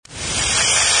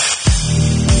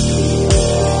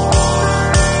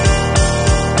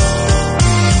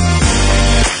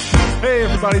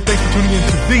everybody. Thanks for tuning in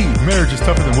to the Marriage is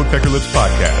Tougher Than Woodpecker Lips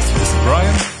podcast. This is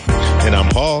Brian. And I'm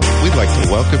Paul. We'd like to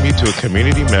welcome you to a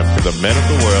community meant for the men of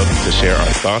the world to share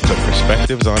our thoughts and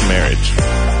perspectives on marriage.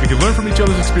 We can learn from each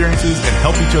other's experiences and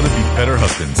help each other be better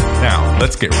husbands. Now,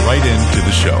 let's get right into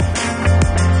the show.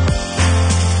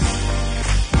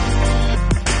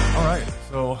 All right,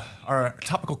 so our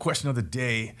topical question of the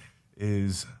day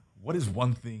is, what is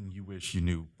one thing you wish you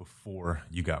knew before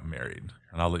you got married?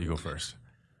 And I'll let you go first.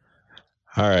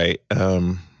 All right.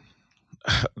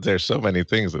 There's so many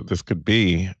things that this could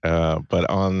be, but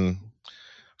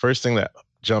first thing that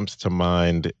jumps to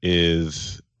mind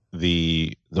is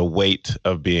the weight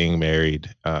of being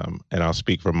married, and I'll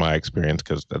speak from my experience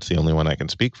because that's the only one I can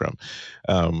speak from.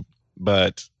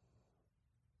 But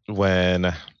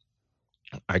when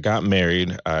I got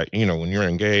married, when you're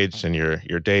engaged and you're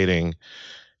dating,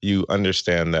 you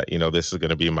understand that this is going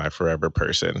to be my forever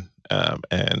person,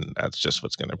 and that's just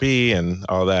what's going to be, and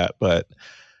all that, but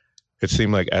it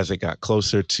seemed like as it got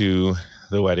closer to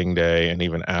the wedding day and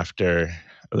even after,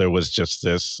 there was just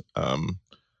this,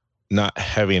 not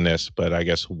heaviness, but I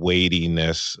guess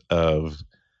weightiness of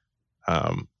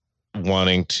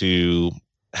wanting to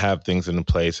have things in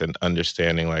place and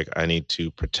understanding like I need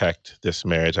to protect this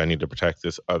marriage. I need to protect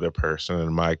this other person,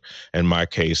 in my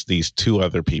case, these two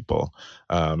other people,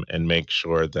 and make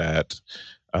sure that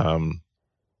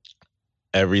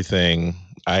everything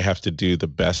I have to do the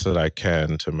best that I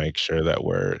can to make sure that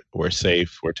we're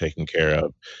safe, we're taken care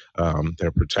of,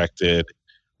 they're protected,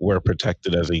 we're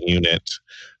protected as a unit,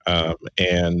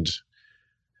 and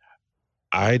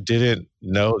I didn't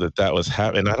know that was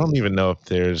happening. I don't even know if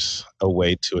there's a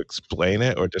way to explain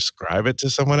it or describe it to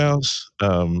someone else,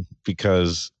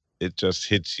 because it just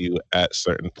hits you at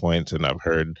certain points, and I've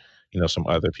heard some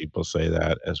other people say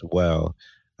that as well.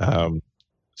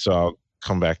 So I'll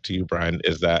come back to you, Brian.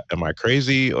 Am I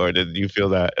crazy, or did you feel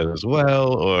that as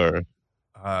well? Or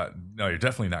no, you're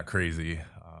definitely not crazy.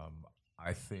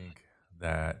 I think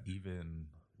that even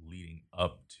leading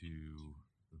up to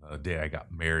the day I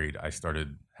got married, I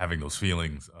started having those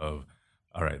feelings of,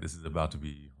 all right, this is about to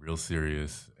be real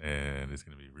serious, and it's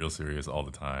going to be real serious all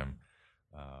the time.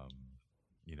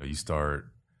 You start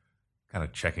kind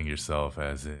of checking yourself,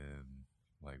 as in,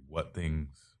 like, what things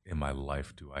in my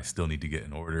life do I still need to get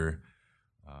in order?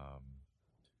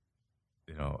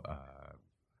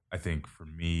 I think for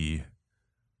me,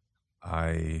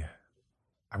 I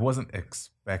wasn't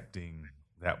expecting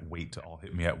that weight to all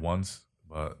hit me at once,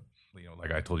 but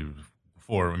like I told you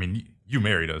before, I mean, you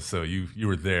married us, so you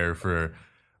were there for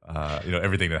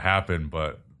everything that happened,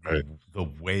 but right. The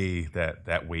way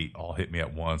that weight all hit me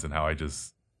at once, and how I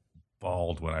just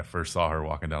bawled when I first saw her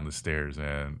walking down the stairs,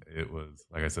 and it was,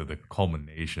 like I said, the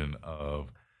culmination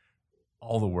of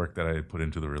all the work that I had put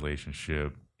into the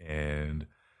relationship, and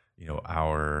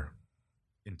our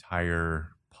entire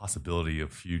possibility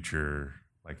of future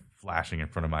like flashing in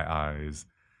front of my eyes.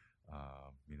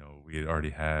 We had already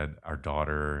had our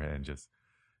daughter, and just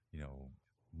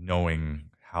knowing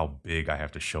how big I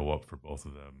have to show up for both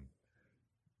of them,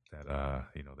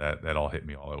 that all hit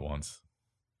me all at once.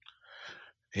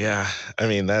 Yeah, I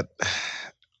mean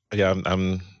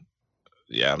I'm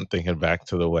thinking back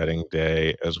to the wedding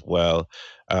day as well.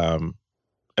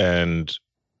 And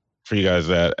for you guys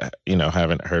that,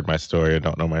 haven't heard my story or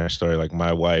don't know my story, like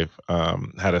my wife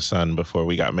had a son before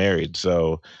we got married.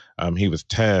 So he was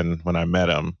 10 when I met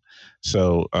him.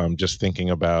 So just thinking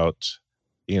about,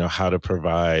 how to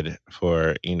provide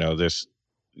for, this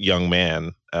young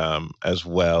man as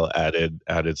well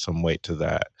added some weight to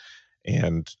that.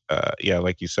 And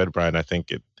like you said, Brian, I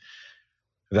think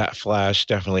that flash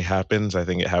definitely happens. I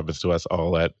think it happens to us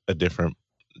all at a different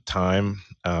time.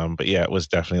 But yeah, it was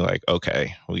definitely like,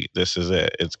 okay, this is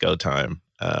it. It's go time.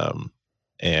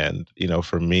 And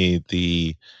for me,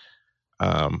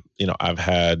 I've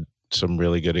had some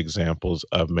really good examples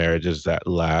of marriages that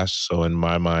last. So in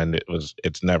my mind,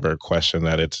 it's never a question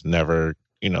that it's never,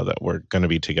 that we're going to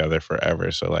be together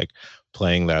forever. So like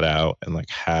playing that out and like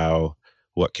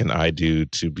what can I do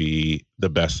to be the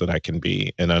best that I can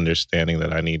be, and understanding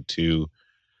that I need to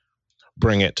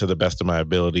bring it to the best of my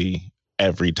ability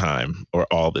every time or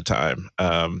all the time.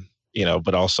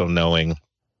 But also knowing,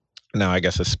 now I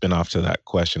guess a spin-off to that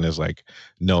question is like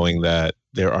knowing that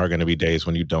there are going to be days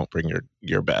when you don't bring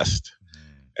your best.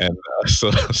 And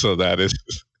so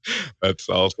that's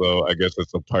also, I guess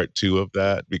it's a part two of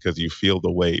that, because you feel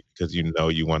the weight because you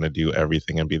want to do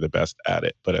everything and be the best at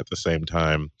it. But at the same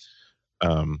time,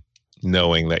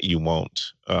 knowing that you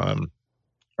won't,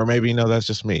 or maybe, that's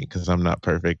just me because I'm not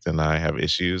perfect and I have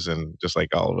issues, and just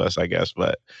like all of us, I guess,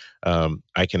 but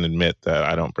I can admit that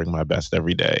I don't bring my best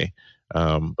every day.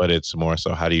 But it's more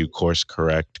so, how do you course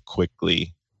correct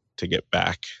quickly to get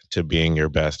back to being your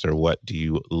best, or what do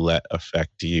you let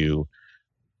affect you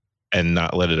and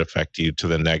not let it affect you to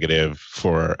the negative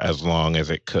for as long as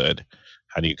it could?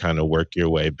 How do you kind of work your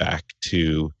way back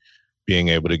to being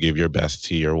able to give your best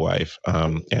to your wife,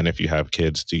 and if you have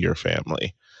kids, to your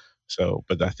family? So,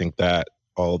 but I think that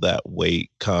all that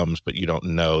weight comes, but you don't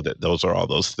know that those are all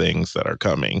those things that are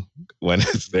coming. When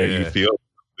it's there, Yeah. you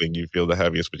feel the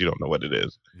heaviest, but you don't know what it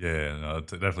is. Yeah. No, it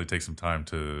definitely takes some time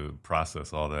to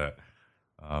process all that.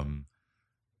 Um,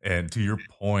 and to your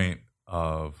point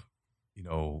of, you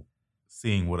know,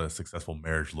 seeing what a successful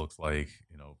marriage looks like,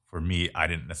 for me, I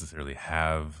didn't necessarily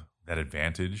have that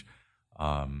advantage.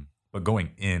 But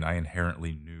going in, I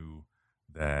inherently knew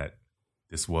that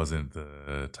this wasn't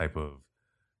the type of,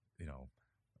 you know,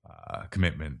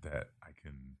 commitment that I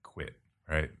can quit.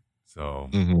 Right. So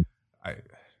Mhm. I,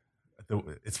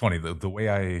 it's funny, the way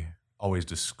I always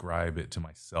describe it to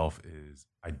myself is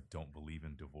I don't believe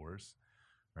in divorce.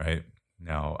 Right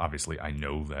now, obviously, I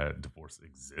know that divorce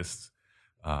exists.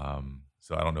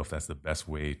 So I don't know if that's the best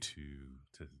way to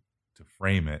to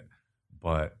frame it,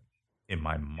 but in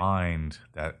my mind,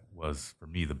 that was for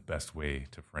me the best way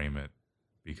to frame it,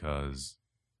 because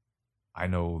I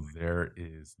know there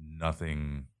is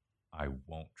nothing I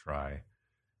won't try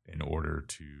in order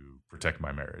to protect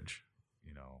my marriage.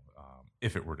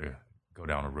 If it were to go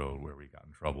down a road where we got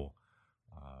in trouble,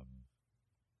 um,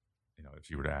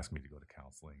 if you were to ask me to go to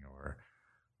counseling, or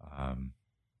um,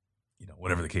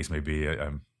 whatever the case may be,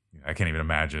 I can't even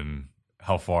imagine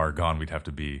how far gone we'd have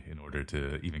to be in order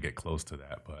to even get close to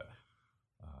that. But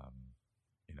um,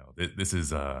 this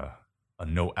is a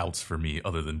no outs for me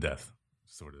other than death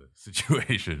sort of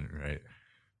situation, right?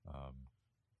 Um,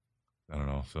 I don't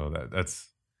know. So that's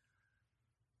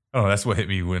I don't know. That's what hit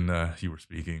me when you were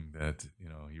speaking. That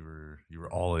you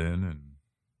were all in, and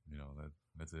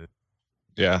that's it.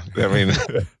 Yeah, I mean,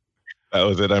 that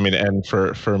was it. I mean, and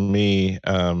for me,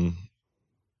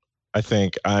 I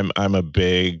think I'm a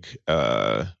big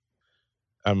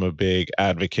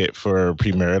advocate for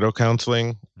premarital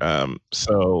counseling.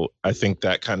 So I think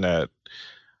that kind of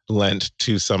lent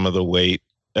to some of the weight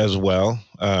as well,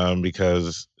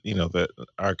 because that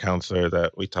our counselor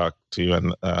that we talk to,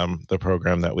 and the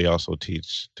program that we also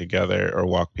teach together, or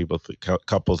walk people through,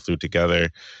 couples through together,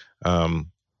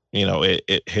 um,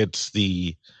 it hits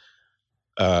the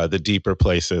deeper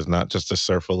places, not just the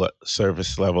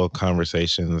surface level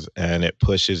conversations, and it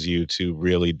pushes you to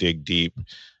really dig deep,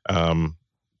 um,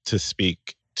 to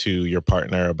speak to your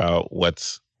partner about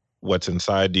what's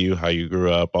inside you, how you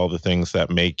grew up, all the things that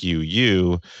make you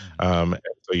you. Mhm. And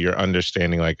so you're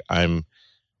understanding, like, I'm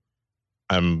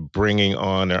bringing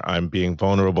on, or I'm being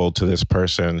vulnerable to this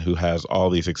person who has all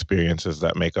these experiences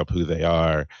that make up who they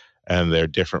are, and they're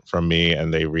different from me,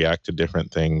 and they react to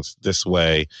different things this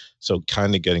way. So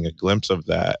kind of getting a glimpse of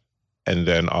that, and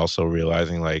then also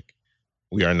realizing, like,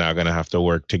 we are now going to have to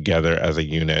work together as a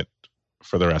unit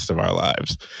for the rest of our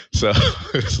lives. So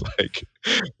it's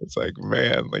like,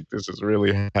 man, like, this is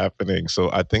really happening.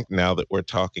 So I think now that we're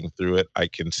talking through it, I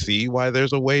can see why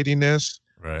there's a weightiness,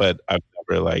 Right. but I've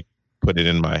never, like, put it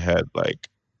in my head, like,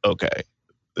 okay,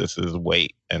 this is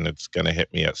weight and it's going to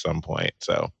hit me at some point.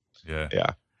 So Yeah.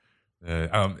 yeah.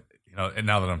 And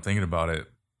now that I'm thinking about it,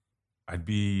 I'd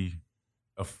be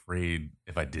afraid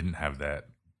if I didn't have that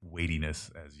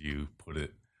weightiness, as you put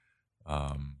it.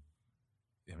 Um,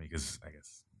 I mean, because I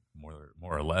guess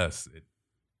more or less, it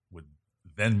would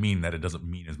then mean that it doesn't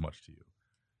mean as much to you,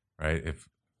 right? If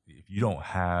you don't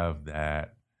have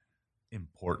that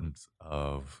importance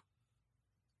of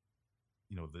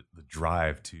the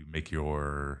drive to make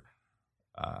your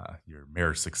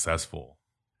marriage successful,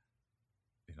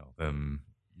 then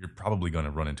you're probably going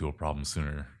to run into a problem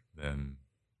sooner than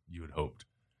you had hoped.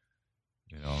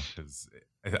 Because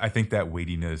I think that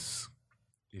weightiness,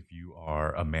 if you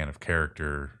are a man of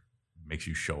character, makes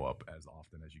you show up as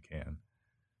often as you can,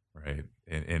 right?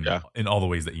 In Yeah. in all the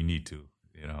ways that you need to,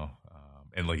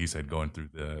 and like you said, going through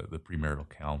the premarital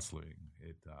counseling,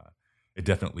 it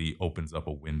definitely opens up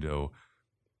a window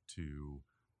to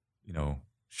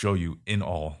show you in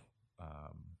all,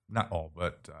 not all,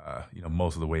 but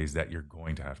most of the ways that you're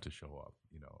going to have to show up.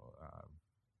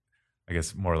 I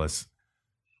guess more or less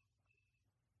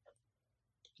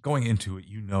going into it,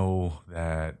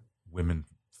 that women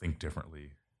think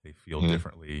differently, they feel Mhm.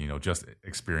 differently. Just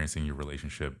experiencing your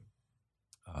relationship,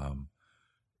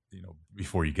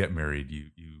 before you get married,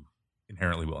 you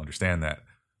inherently will understand that.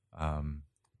 Um,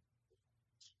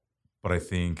 but I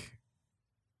think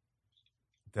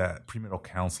that premarital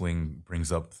counseling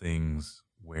brings up things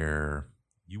where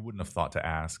you wouldn't have thought to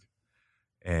ask,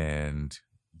 and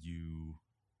you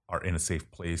are in a safe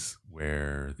place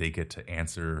where they get to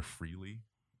answer freely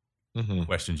Hmm.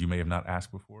 questions you may have not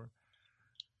asked before.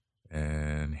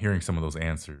 And hearing some of those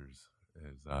answers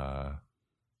is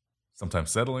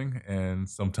sometimes settling and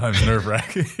sometimes nerve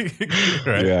wracking,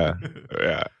 right? Yeah,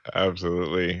 yeah,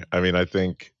 absolutely. I mean, I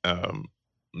think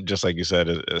just like you said,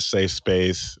 a safe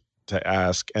space to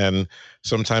ask, and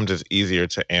sometimes it's easier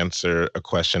to answer a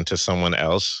question to someone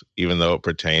else, even though it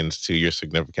pertains to your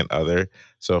significant other.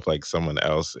 So if like someone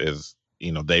else is,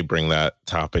 they bring that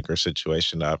topic or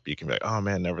situation up, you can be like, "Oh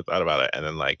man, never thought about it," and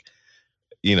then like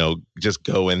just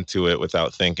go into it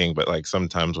without thinking. But like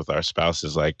sometimes with our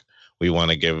spouses, like we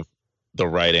want to give the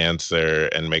right answer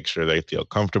and make sure they feel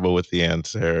comfortable with the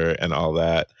answer and all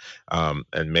that.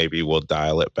 And maybe we'll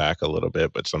dial it back a little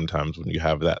bit. But sometimes when you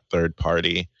have that third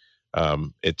party,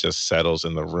 it just settles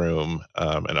in the room.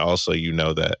 And also,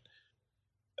 that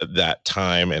that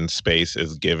time and space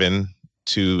is given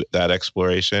to that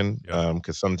exploration, Yep.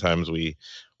 because sometimes we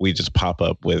just pop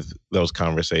up with those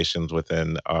conversations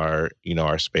within our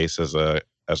space as a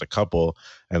couple,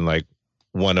 and like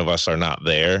one of us are not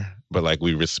there, but like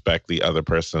we respect the other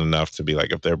person enough to be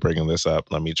like, if they're bringing this up,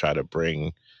 let me try to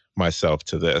bring myself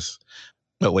to this.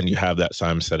 But when you have that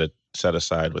time set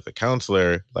aside with a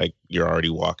counselor, like you're already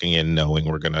walking in knowing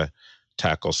we're gonna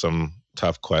tackle some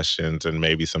tough questions and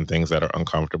maybe some things that are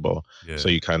uncomfortable. Yeah. So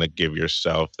you kind of give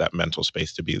yourself that mental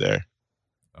space to be there.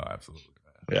 Oh, absolutely,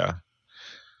 Yeah.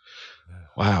 man.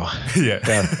 Wow. Yeah.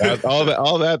 Yeah.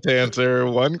 All that to answer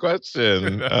one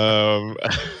question.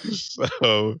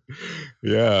 So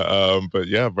yeah. But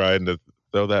yeah, Brian, to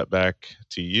throw that back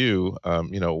to you,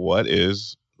 what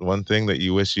is one thing that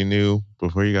you wish you knew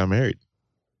before you got married?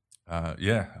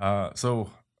 Yeah. So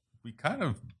we kind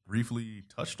of briefly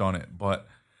touched on it, but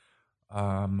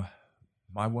um,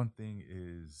 my one thing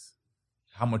is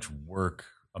how much work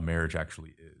a marriage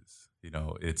actually is.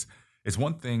 It's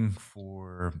one thing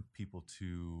for people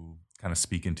to kind of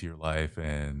speak into your life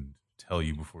and tell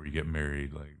you before you get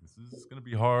married, like this is going to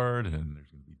be hard, and there's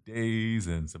going to be days,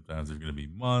 and sometimes there's going to be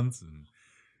months, and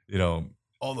you know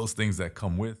all those things that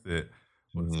come with it.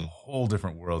 But it's a Hmm. whole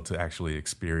different world to actually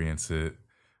experience it.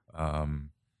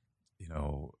 Um, you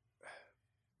know,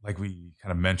 like we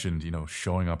kind of mentioned,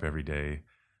 showing up every day.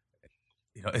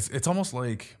 It's almost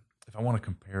like if I want to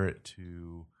compare it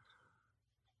to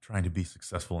trying to be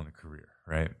successful in a career,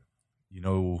 right?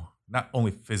 Not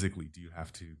only physically do you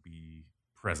have to be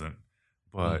present,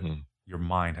 but Hmm. your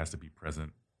mind has to be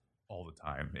present all the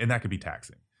time, and that could be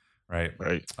taxing, right?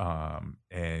 Right.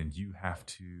 And you have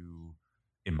to,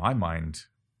 in my mind,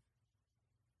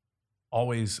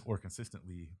 always or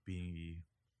consistently be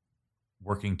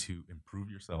working to improve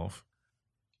yourself.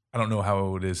 I don't know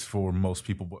how it is for most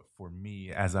people, but for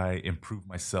me, as I improve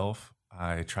myself,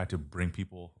 I try to bring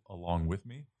people along with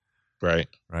me, Right.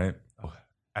 right?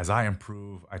 As I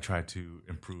improve, I try to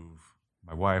improve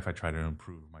my wife, I try to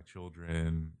improve my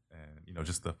children, and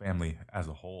just the family as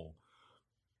a whole.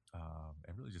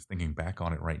 And really, just thinking back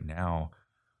on it right now,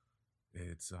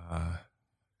 it's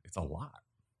it's a lot,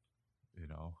 you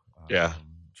know. Yeah.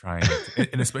 Trying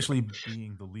to, and especially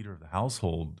being the leader of the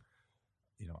household,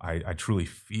 I truly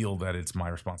feel that it's my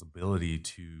responsibility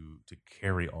to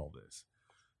carry all this.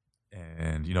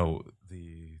 And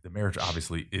the marriage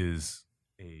obviously is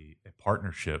a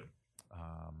partnership,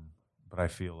 but I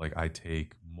feel like I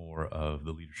take more of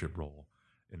the leadership role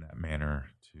in that manner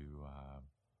to,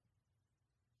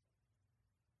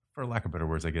 for lack of better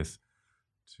words, I guess,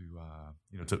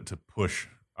 to to push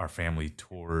our family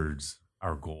towards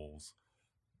our goals.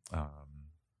 Um,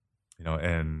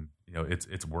 and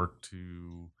it's work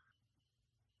to,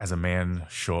 as a man,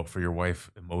 show up for your wife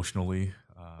emotionally,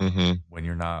 Hmm. when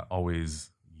you're not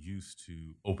always used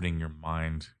to opening your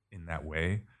mind in that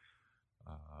way.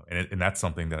 And that's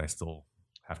something that I still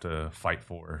have to fight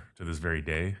for to this very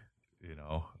day,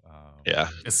 Yeah.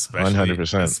 especially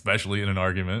 100%. especially in an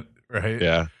argument, right?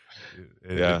 Yeah.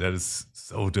 Yeah. That is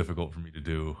so difficult for me to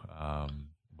do.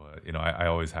 But I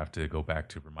always have to go back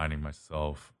to reminding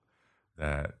myself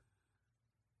that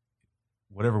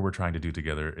whatever we're trying to do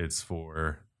together, it's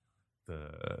for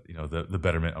the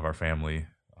betterment of our family.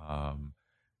 Um,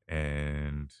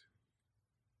 and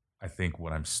I think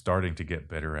what I'm starting to get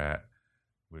better at,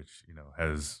 which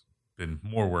has been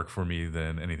more work for me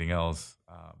than anything else,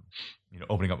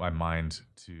 opening up my mind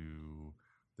to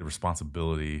the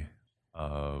responsibility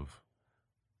of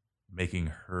making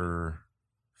her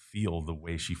feel the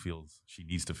way she feels she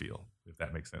needs to feel, if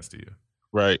that makes sense to you.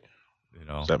 Right. You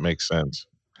know, That makes sense.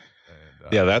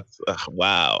 and Yeah, that's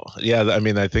wow. Yeah, I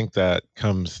mean, I think that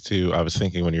comes to. I was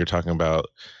thinking when you were talking about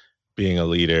being a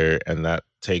leader, and that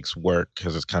takes work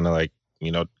because it's kind of like,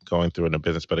 going through in a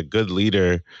business. But a good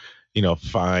leader,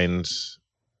 finds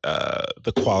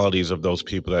the qualities of those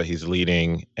people that he's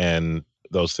leading and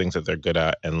those things that they're good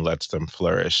at and lets them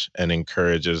flourish and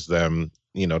encourages them,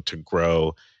 to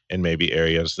grow in maybe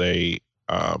areas they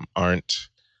aren't,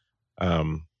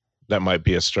 um, that might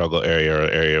be a struggle area or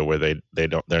area where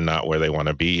they're not where they want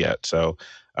to be yet. So,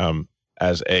 um,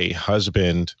 as a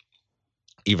husband,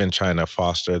 even trying to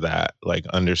foster that, like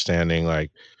understanding,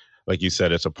 like you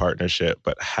said, it's a partnership,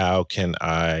 but how can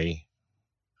I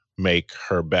make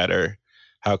her better?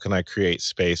 How can I create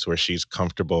space where she's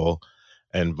comfortable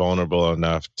and vulnerable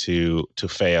enough to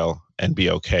fail and be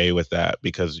okay with that?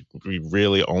 Because we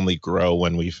really only grow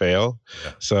when we fail.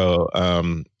 Yeah. So,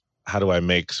 how do I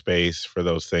make space for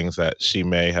those things that she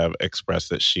may have expressed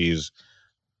that she's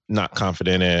not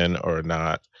confident in or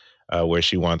not where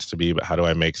she wants to be, but how do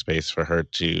I make space for her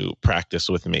to practice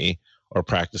with me or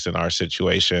practice in our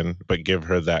situation, but give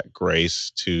her that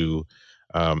grace to,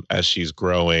 as she's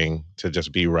growing, to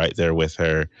just be right there with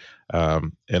her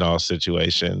in all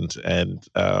situations. And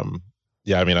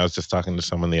yeah, I mean, I was just talking to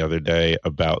someone the other day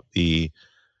about the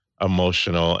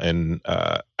emotional and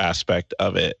aspect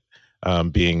of it,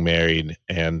 being married.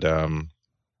 And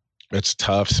it's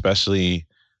tough, especially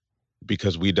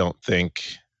because we don't think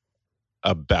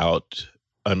about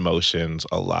emotions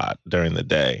a lot during the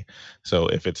day. So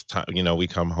if it's time, we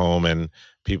come home and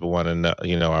people want to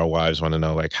know, our wives want to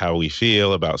know like how we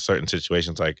feel about certain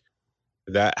situations, like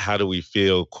that how do we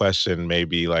feel question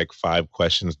maybe like 5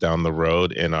 questions down the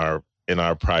road in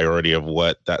our priority of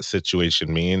what that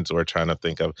situation means. We're trying to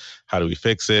think of how do we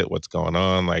fix it, what's going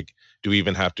on, like do we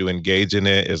even have to engage in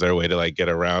it, is there a way to like get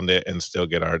around it and still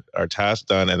get our task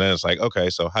done? And then it's like,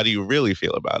 okay, so how do you really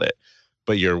feel about it?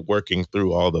 But you're working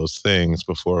through all those things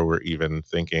before we're even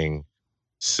thinking,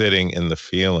 sitting in the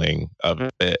feeling of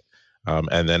it,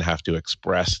 and then have to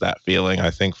express that feeling.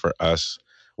 I think for us,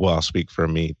 well, I'll speak for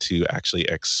me, to actually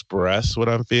express what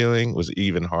I'm feeling was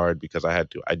even hard because I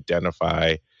had to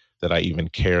identify that I even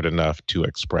cared enough to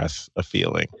express a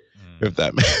feeling. Mm, If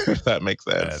that if that makes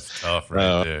sense. that's tough right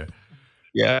Uh, there.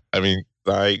 yeah, I mean,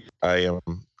 I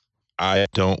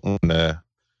don't want to.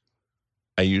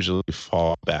 I usually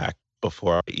fall back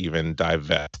before I even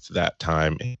divest that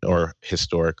time, or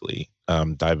historically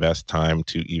divest time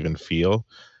to even feel,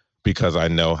 because I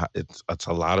know it's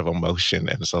a lot of emotion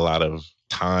and it's a lot of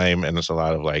time and it's a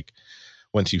lot of like,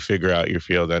 once you figure out your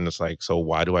feel, then it's like, so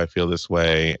why do I feel this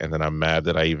way? And then I'm mad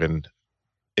that I even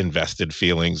invested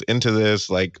feelings into this.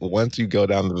 Like once you go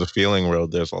down to the feeling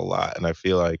road, there's a lot. And I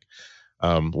feel like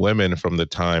women, from the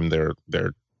time they're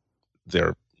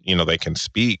they can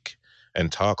speak and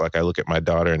talk, like I look at my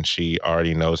daughter and she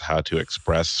already knows how to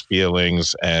express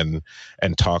feelings and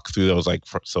talk through those, like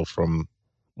so from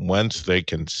once they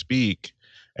can speak,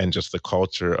 and just the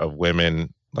culture of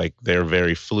women, like they're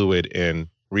very fluid in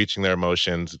reaching their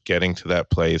emotions, getting to that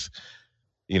place,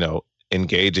 you know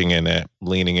engaging in it,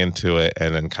 leaning into it,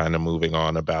 and then kind of moving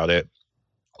on about it,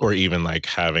 or even like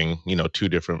having, two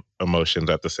different emotions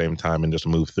at the same time and just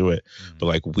move through it. But Mhm.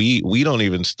 like we don't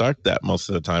even start that most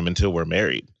of the time until we're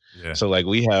married. Yeah. So like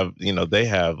we have, they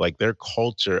have like their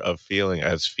culture of feeling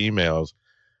as females,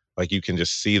 like you can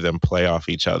just see them play off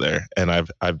each other. And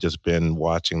I've just been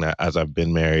watching that as I've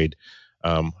been married,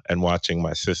 and watching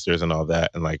my sisters and all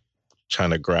that, and like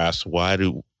trying to grasp, why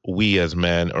do we as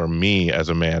men, or me as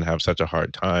a man, have such a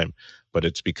hard time? But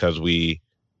it's because we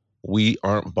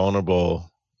aren't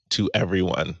vulnerable to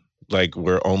everyone. Like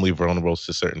we're only vulnerable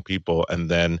to certain people, and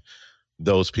then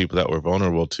those people that we're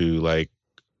vulnerable to, like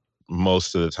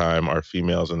most of the time, are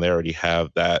females, and they already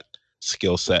have that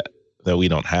skill set that we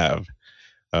don't have.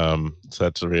 So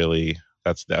that's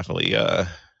definitely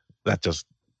that just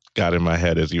got in my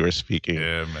head as you were speaking.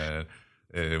 Yeah, man.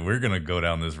 We're gonna go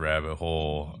down this rabbit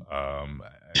hole.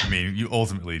 I mean, you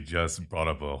ultimately just brought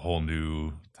up a whole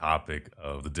new topic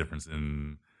of the difference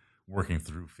in working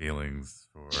through feelings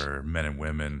for men and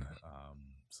women.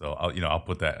 So I'll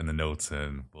put that in the notes,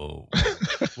 and we'll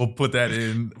put that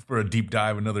in for a deep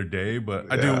dive another day.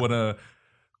 But I do Yeah. want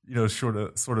to,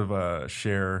 sort of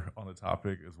share on the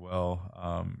topic as well.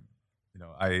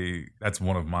 I that's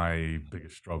one of my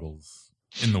biggest struggles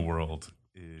in the world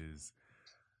is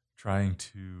trying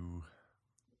to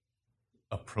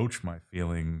approach my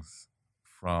feelings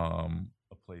from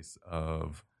a place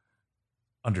of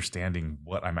understanding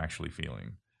what I'm actually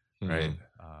feeling, right?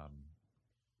 Mhm.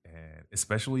 And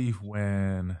especially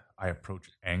when I approach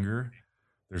anger,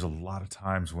 there's a lot of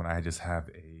times when I just have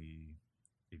a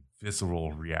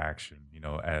visceral reaction.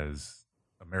 As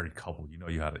a married couple, you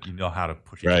know how to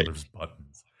push each Right. other's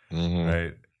buttons, Hmm.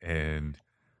 right? And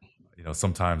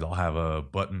sometimes I'll have a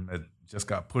button that just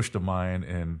got pushed to mine,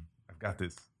 and I've got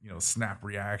this, snap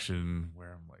reaction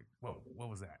where I'm like, whoa, what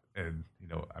was that? And,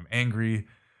 I'm angry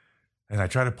and I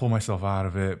try to pull myself out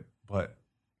of it. But,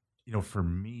 for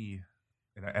me,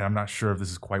 and I'm not sure if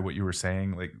this is quite what you were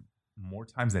saying, like more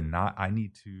times than not, I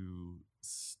need to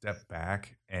step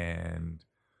back and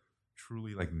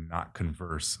truly like not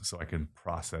converse so I can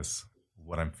process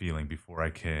what I'm feeling before I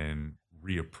can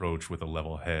reapproach with a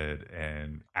level head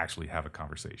and actually have a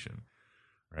conversation.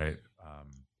 Right.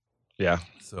 Yeah.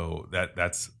 So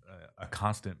that's a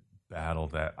constant battle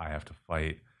that I have to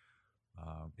fight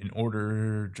in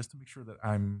order just to make sure that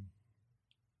I'm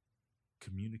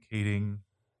communicating.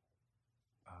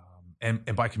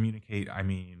 And by communicate, I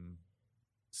mean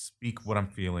speak what I'm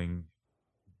feeling,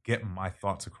 get my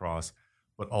thoughts across,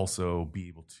 but also be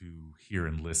able to hear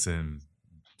and listen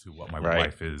to what my Right.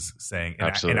 wife is saying, and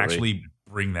Absolutely. actually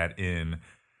bring that in,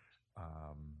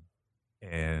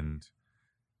 and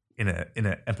in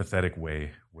an empathetic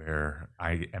way where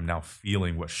I am now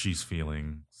feeling what she's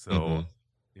feeling. So, Mhm.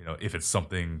 If it's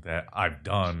something that I've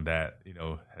done that,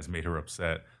 has made her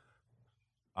upset,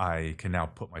 I can now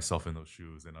put myself in those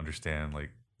shoes and understand,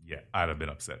 like, yeah, I'd have been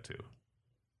upset too.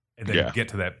 And then Yeah. get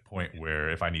to that point where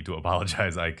if I need to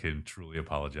apologize, I can truly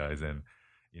apologize and,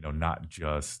 not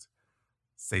just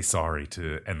say sorry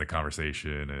to end the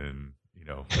conversation and,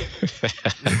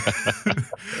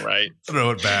 Right.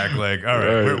 throw it back. Like, all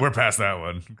right, Right. we're past that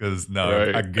one because no,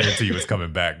 Right. I guarantee you it's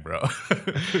coming back, bro.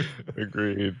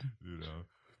 Agreed.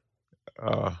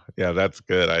 Yeah, that's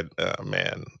good.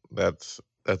 Man, that's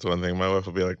one thing. My wife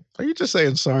will be like, "Are you just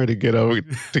saying sorry to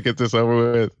get this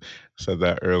over with?" I said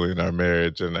that early in our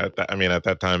marriage, and at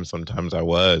that time, sometimes I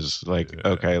was like, Yeah.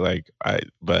 okay,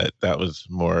 but that was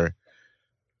more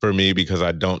for me because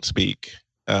I don't speak,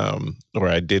 or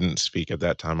I didn't speak at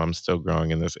that time. I'm still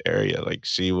growing in this area. Like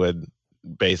she would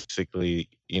basically,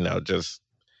 just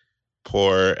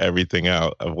pour everything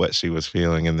out of what she was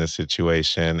feeling in this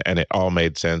situation, and it all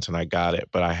made sense and I got it,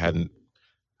 but I hadn't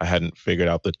figured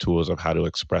out the tools of how to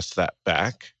express that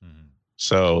back. Mhm.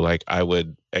 So like I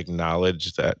would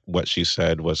acknowledge that what she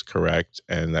said was correct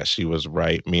and that she was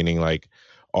right, meaning like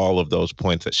all of those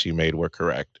points that she made were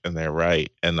correct and they're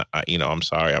right. And I'm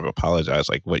sorry, I've apologized.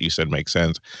 Like what you said makes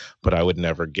sense, but I would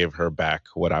never give her back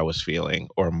what I was feeling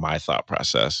or my thought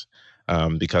process.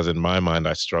 Because in my mind,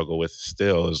 I struggle with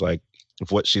still is like,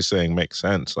 if what she's saying makes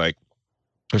sense, like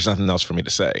there's nothing else for me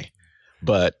to say.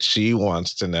 But she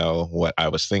wants to know what I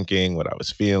was thinking, what I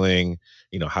was feeling,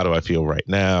 how do I feel right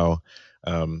now?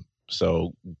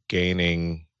 So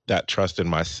gaining that trust in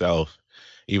myself,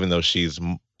 even though she's,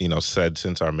 said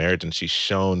since our marriage and she's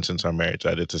shown since our marriage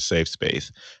that it's a safe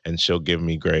space and she'll give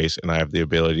me grace and I have the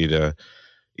ability to,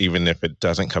 even if it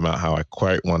doesn't come out how I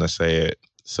quite want to say it.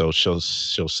 So she'll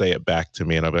say it back to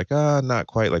me and I'll be like, not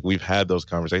quite. Like we've had those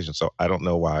conversations. So I don't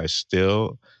know why I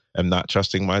still am not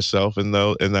trusting myself in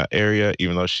that area,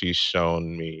 even though she's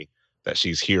shown me that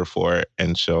she's here for it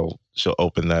and she'll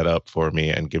open that up for me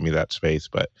and give me that space.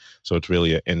 But so it's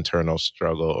really an internal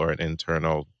struggle or an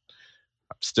internal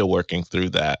still working through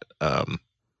that.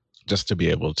 Just to be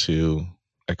able to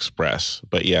express.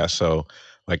 But yeah, so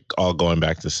like all going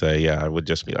back to say, yeah, I would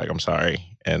just be like, I'm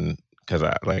sorry. And because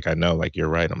I know like you're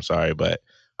right, I'm sorry, but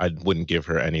I wouldn't give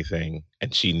her anything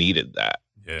and she needed that.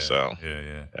 Yeah, So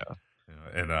yeah. yeah.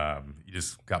 And you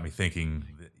just got me thinking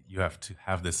that you have to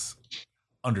have this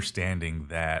understanding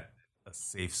that a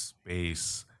safe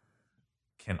space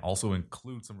can also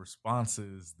include some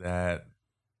responses that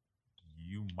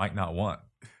you might not want.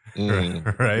 Right?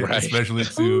 Right. Especially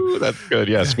to Ooh, that's good.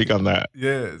 Yeah, speak on that.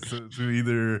 yeah, so to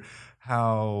either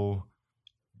how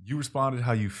you responded,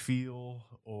 how you feel,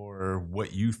 or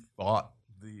what you thought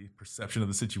the perception of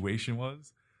the situation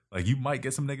was. Like you might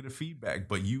get some negative feedback,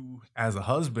 but you as a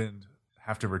husband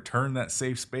have to return that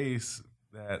safe space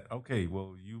that, okay,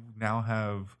 well, you now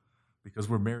have, because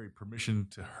we're married, permission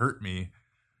to hurt me,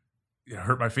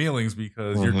 hurt my feelings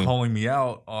because you're Mhm. calling me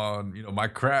out on, my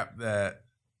crap that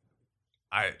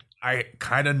I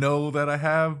kind of know that I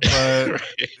have, but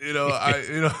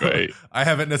Right. Right. I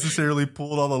haven't necessarily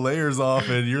pulled all the layers off,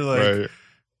 and you're like, Right.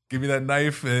 give me that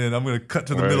knife, and I'm gonna cut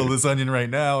to the middle Right. of this onion right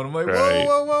now, and I'm like, Right.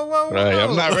 whoa, Right.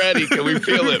 I'm not whoa. ready. Can we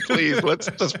peel it, please? Let's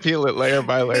just peel it layer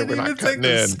by You layer. didn't We're even not take cutting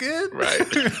the in. skin, Right.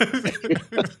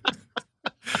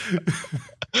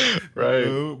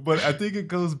 Right. But I think it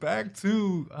goes back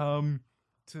to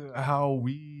how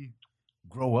we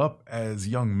grow up as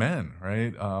young men,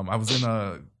 right? I was in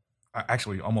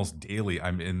actually almost daily,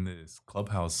 I'm in this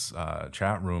Clubhouse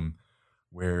chat room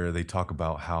where they talk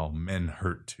about how men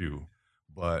hurt too,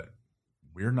 but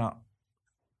we're not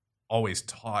always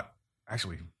taught.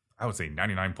 Actually, I would say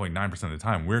 99.9% of the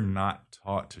time, we're not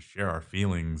taught to share our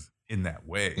feelings in that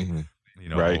way. Hmm.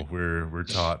 You Right. know, we're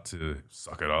taught to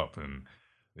suck it up, and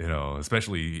you know,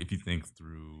 especially if you think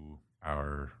through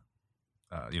our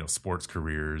sports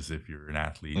careers, if you're an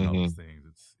athlete and all those Hmm. things,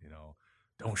 it's, you know,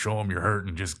 don't show them you're hurt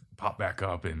and just pop back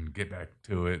up and get back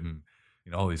to it, and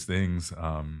you know, all these things.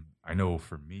 I know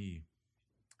for me,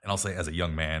 and I'll say as a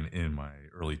young man in my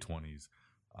early 20s,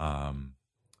 um,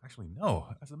 actually, no,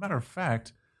 as a matter of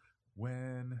fact,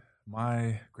 when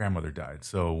my grandmother died,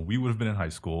 so we would have been in high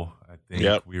school. I think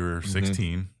Yep. we were Hmm.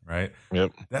 16, right?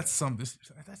 Yep. That's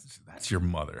your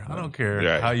mother. I don't care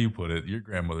Right. how you put it. Your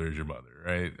grandmother is your mother,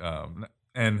 right?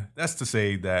 And that's to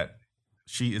say that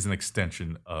she is an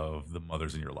extension of the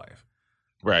mothers in your life,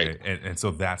 Right. right? And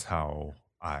so that's how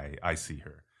I see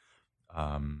her.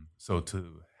 So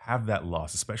to have that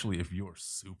loss, especially if you're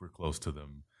super close to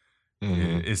them, Hmm.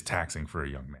 is taxing for a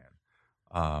young man.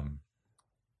 Um,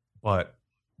 but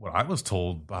what I was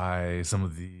told by some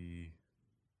of the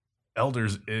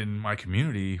elders in my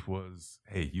community was,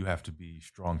 hey, you have to be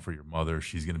strong for your mother.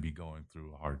 She's going to be going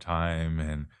through a hard time.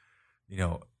 And, you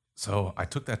know, so I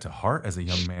took that to heart as a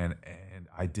young man, and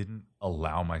I didn't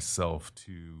allow myself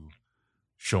to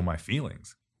show my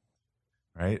feelings.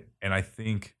 Right. And I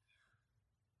think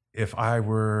if I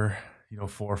were, you know,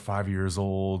 4 or 5 years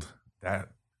old,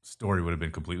 that story would have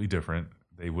been completely different.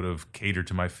 They would have catered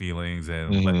to my feelings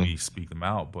and let Hmm. me speak them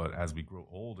out. But as we grow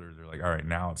older, they're like, all right,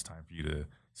 now it's time for you to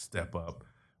step up,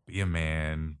 be a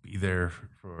man, be there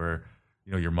for,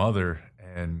 you know, your mother.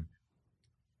 And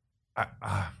I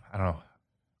don't know.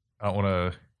 I don't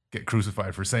want to get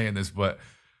crucified for saying this, but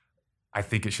I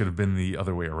think it should have been the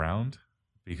other way around,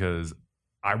 because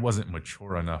I wasn't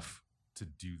mature enough to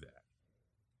do that.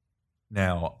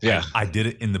 Now, Yeah. I did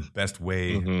it in the best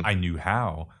way Hmm. I knew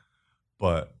how,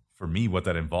 but for me, what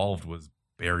that involved was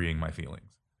burying my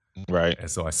feelings. Right. And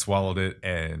so I swallowed it.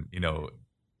 And, you know,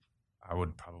 I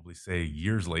would probably say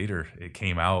years later, it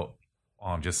came out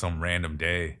on just some random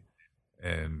day.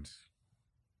 And,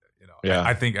 you know, Yeah.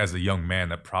 I think as a young man,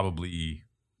 that probably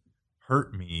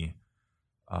hurt me.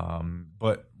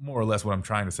 But more or less, what I'm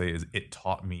trying to say is it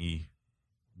taught me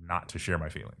not to share my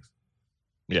feelings.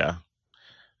 Yeah.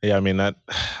 Yeah. I mean, that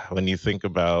when you think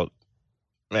about,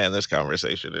 man, this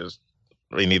conversation is,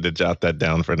 we need to jot that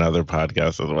down for another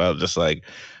podcast as well. Just like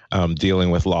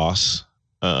dealing with loss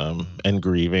and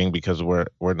grieving, because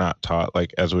we're not taught,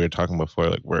 like as we were talking before,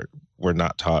 like we're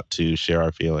not taught to share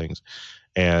our feelings.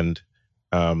 And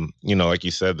you know, like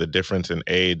you said, the difference in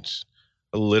age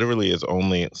literally is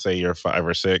only, say you're 5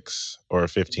 or 6 or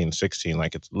 15, 16,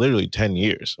 like it's literally 10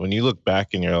 years. When you look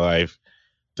back in your life,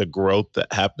 the growth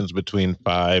that happens between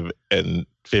 5 and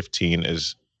 15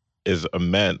 is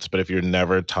immense. But if you're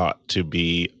never taught to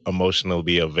be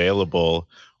emotionally available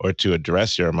or to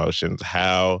address your emotions,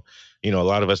 how, you know, a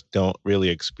lot of us don't really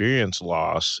experience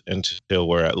loss until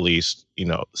we're at least, you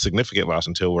know, significant loss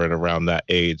until we're at around that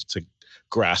age to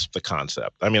grasp the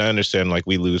concept. I mean, I understand like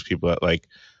we lose people at like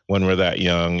when we're that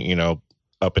young, you know,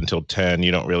 up until 10,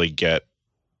 you don't really get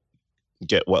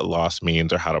what loss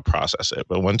means or how to process it.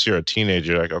 But once you're a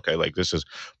teenager, you're like, okay, like this is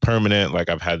permanent. Like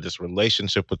I've had this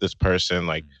relationship with this person.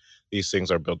 Like these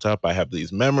things are built up. I have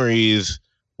these memories.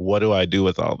 What do I do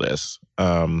with all this?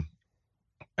 And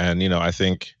you know, I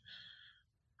think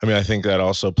that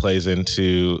also plays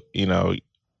into, you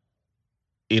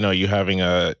having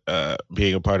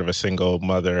being a part of a single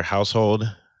mother household,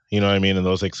 you know what I mean? And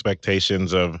those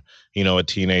expectations of, a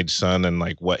teenage son and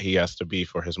like what he has to be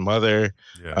for his mother.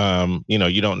 Yeah.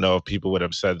 You don't know if people would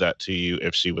have said that to you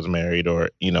if she was married or,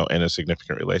 in a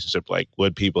significant relationship. Like,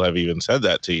 would people have even said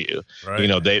that to you?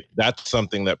 Right. That's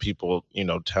something that people,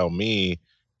 tell me,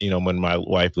 when my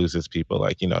wife loses people,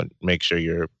 like, make sure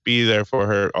you're be there for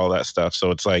her, all that stuff.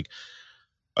 So it's like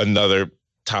another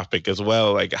topic as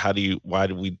well. Like, why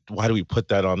do we put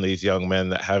that on these young men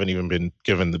that haven't even been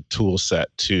given the tool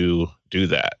set to do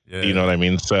that? Yeah. You know what I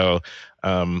mean? So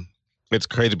it's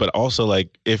crazy. But also,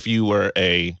 like, if you were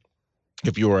a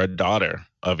daughter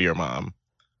of your mom,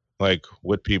 like,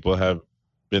 would people have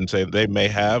been saying? They may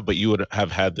have, but you would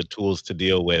have had the tools to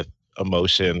deal with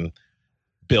emotion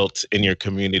built in your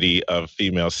community of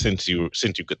females since you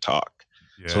could talk.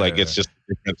 So like, it's Yeah. just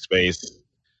a different space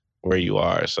where you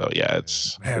are. So yeah, Man,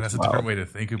 it's that's a wild. different way to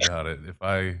think about it. If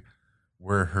I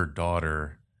were her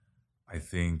daughter, I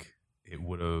think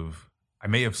I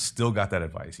may have still got that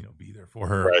advice, be there for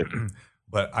her, Right.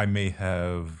 but I may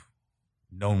have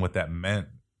known what that meant,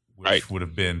 which Right. would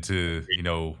have been to,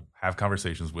 have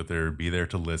conversations with her, be there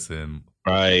to listen,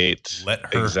 Right. let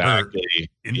her hurt Exactly.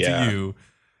 into Yeah. you,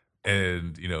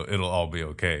 and it'll all be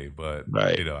okay. But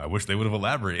Right. I wish they would have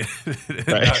elaborated and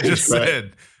Right. not just Right.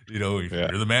 said, if Yeah.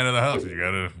 you're the man of the house, you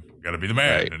gotta be the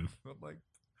man. Right. And I'm like,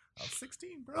 I'm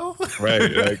 16, bro.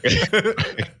 Right. Like,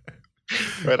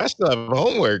 right. I still have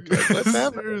homework. Like, what's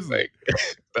happening? Seriously. Like,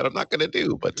 that I'm not going to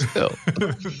do, but still.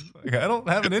 Like, I don't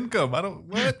have an income. I don't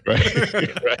what? Right.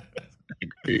 Right.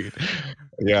 Agreed.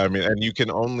 Yeah, I mean, and you can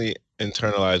only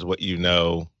internalize what you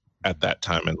know at that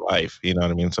time in life. You know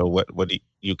what I mean? So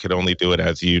you could only do it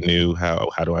as you knew how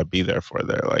do I be there for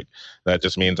there? Like that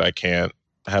just means I can't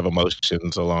have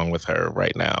emotions along with her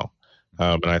right now.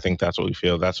 And I think that's what we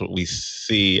feel. That's what we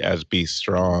see as be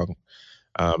strong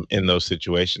in those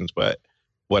situations. But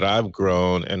what I've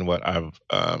grown and what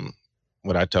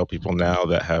I tell people now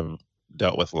that have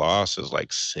dealt with loss is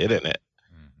like sit in it.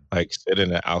 Like sit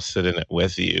in it. I'll sit in it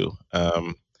with you.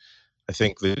 I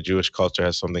think the Jewish culture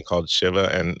has something called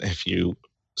Shiva, and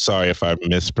sorry if I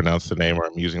mispronounced the name or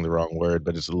I'm using the wrong word,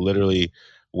 but it's literally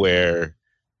where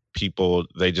people,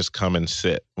 they just come and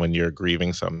sit when you're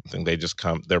grieving something. They just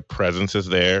come, their presence is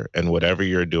there, and whatever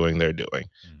you're doing, they're doing.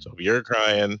 So if you're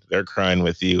crying, they're crying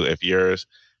with you. If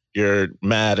you're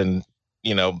mad and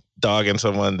dogging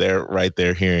someone, they're right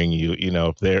there hearing you.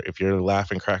 If you're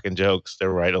laughing, cracking jokes,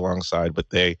 they're right alongside,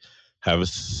 but they have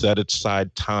set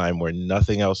aside time where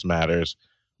nothing else matters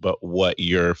but what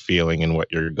you're feeling and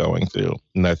what you're going through.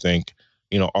 And I think,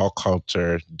 all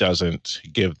culture doesn't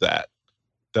give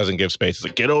space. It's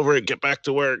like, get over it, get back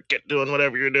to work, get doing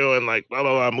whatever you're doing, like, blah,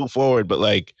 blah, blah, move forward. But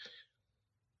like,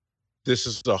 this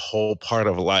is the whole part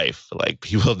of life. Like,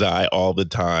 people die all the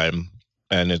time.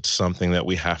 And it's something that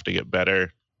we have to get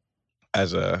better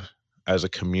as a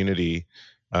community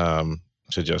to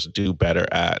just do better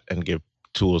at and give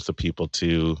tools to people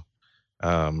to,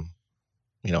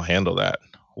 handle that.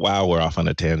 Wow, we're off on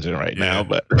a tangent right now,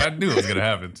 but I knew it was gonna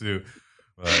happen too.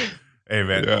 But hey,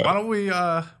 man, why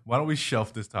don't we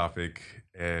shelf this topic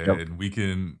and we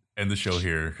can end the show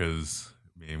here because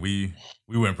we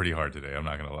went pretty hard today. I'm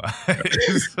not gonna lie.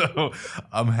 So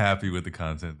I'm happy with the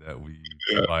content that we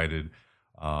provided.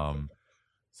 Do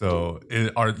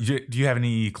you have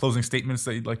any closing statements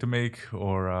that you'd like to make,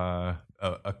 or a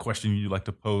question you'd like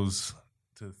to pose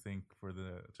to think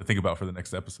about for the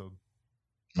next episode?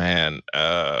 Man,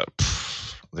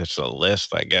 there's a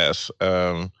list, I guess.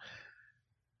 Yeah,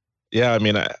 I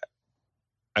mean,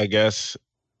 I guess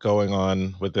going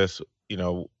on with this,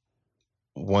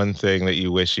 one thing that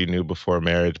you wish you knew before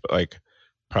marriage, but like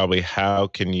probably how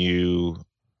can you,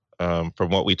 from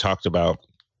what we talked about,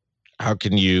 how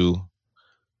can you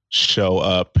show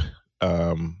up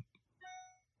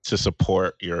to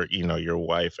support your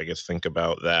wife? I guess think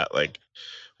about that. Like,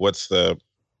 what's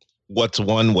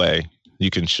one way you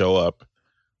can show up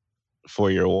for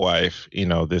your wife,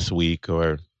 this week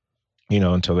or,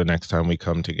 until the next time we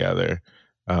come together,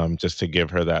 just to give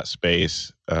her that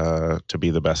space to be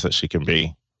the best that she can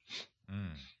be.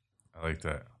 I like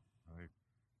that.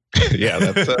 Yeah,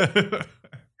 that's it.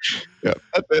 Yeah,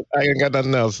 that's it. I ain't got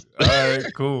nothing else. All right,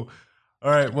 cool. All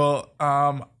right, well,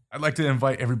 I'd like to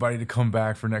invite everybody to come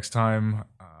back for next time.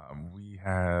 We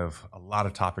have a lot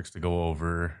of topics to go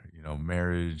over.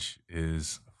 Marriage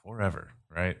is forever,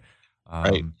 right?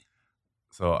 Right.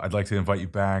 So I'd like to invite you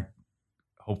back.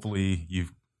 Hopefully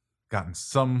you've gotten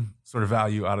some sort of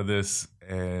value out of this,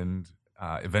 and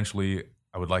eventually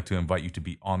I would like to invite you to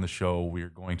be on the show. We're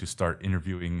going to start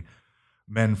interviewing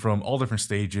men from all different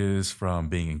stages, from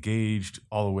being engaged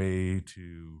all the way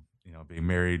to being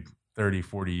married 30,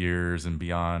 40 years and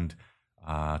beyond,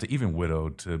 to even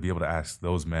widowed, to be able to ask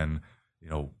those men,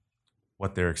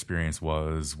 what their experience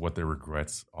was, what their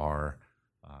regrets are.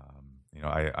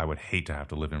 I would hate to have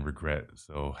to live in regret.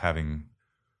 So having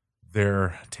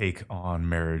their take on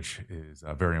marriage is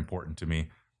very important to me.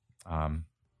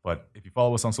 But if you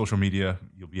follow us on social media,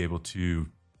 you'll be able to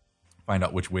find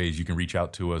out which ways you can reach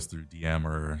out to us through DM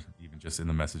or even just in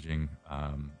the messaging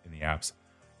in the apps.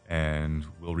 And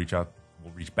we'll reach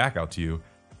back out to you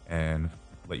and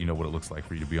let you know what it looks like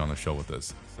for you to be on the show with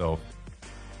us. So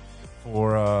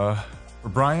for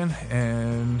Brian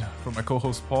and for my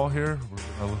co-host Paul here, we're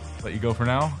going to let you go for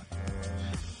now.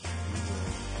 And we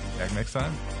will be back next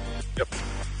time. Yep.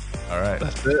 All right.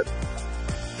 That's it.